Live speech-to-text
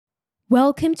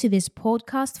Welcome to this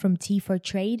podcast from T for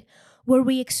Trade, where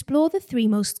we explore the three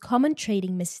most common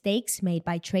trading mistakes made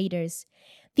by traders.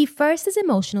 The first is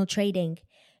emotional trading.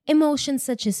 Emotions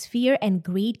such as fear and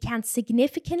greed can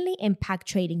significantly impact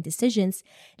trading decisions,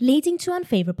 leading to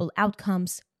unfavorable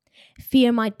outcomes.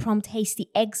 Fear might prompt hasty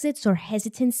exits or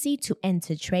hesitancy to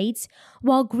enter trades,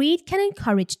 while greed can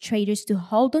encourage traders to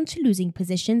hold on to losing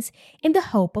positions in the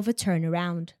hope of a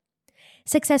turnaround.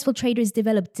 Successful traders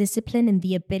develop discipline and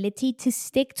the ability to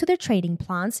stick to their trading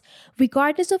plans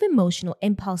regardless of emotional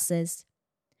impulses.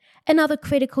 Another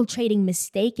critical trading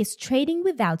mistake is trading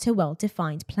without a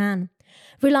well-defined plan.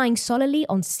 Relying solely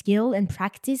on skill and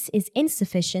practice is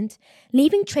insufficient,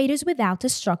 leaving traders without a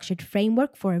structured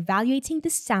framework for evaluating the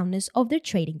soundness of their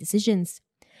trading decisions.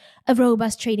 A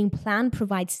robust trading plan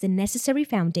provides the necessary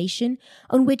foundation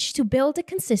on which to build a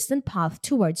consistent path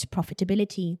towards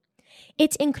profitability.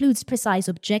 It includes precise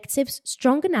objectives,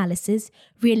 strong analysis,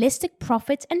 realistic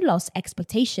profit and loss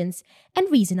expectations,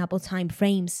 and reasonable time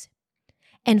frames.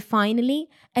 And finally,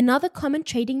 another common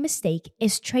trading mistake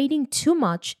is trading too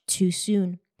much too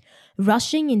soon.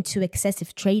 Rushing into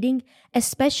excessive trading,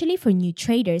 especially for new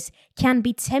traders, can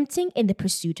be tempting in the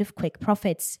pursuit of quick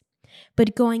profits.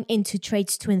 But going into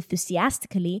trades too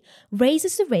enthusiastically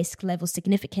raises the risk level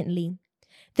significantly.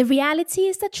 The reality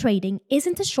is that trading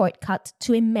isn't a shortcut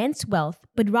to immense wealth,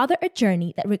 but rather a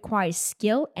journey that requires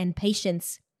skill and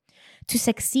patience. To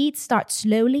succeed, start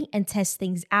slowly and test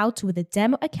things out with a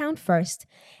demo account first,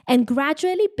 and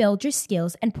gradually build your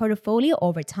skills and portfolio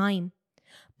over time.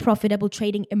 Profitable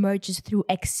trading emerges through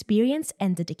experience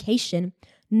and dedication,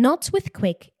 not with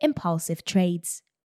quick, impulsive trades.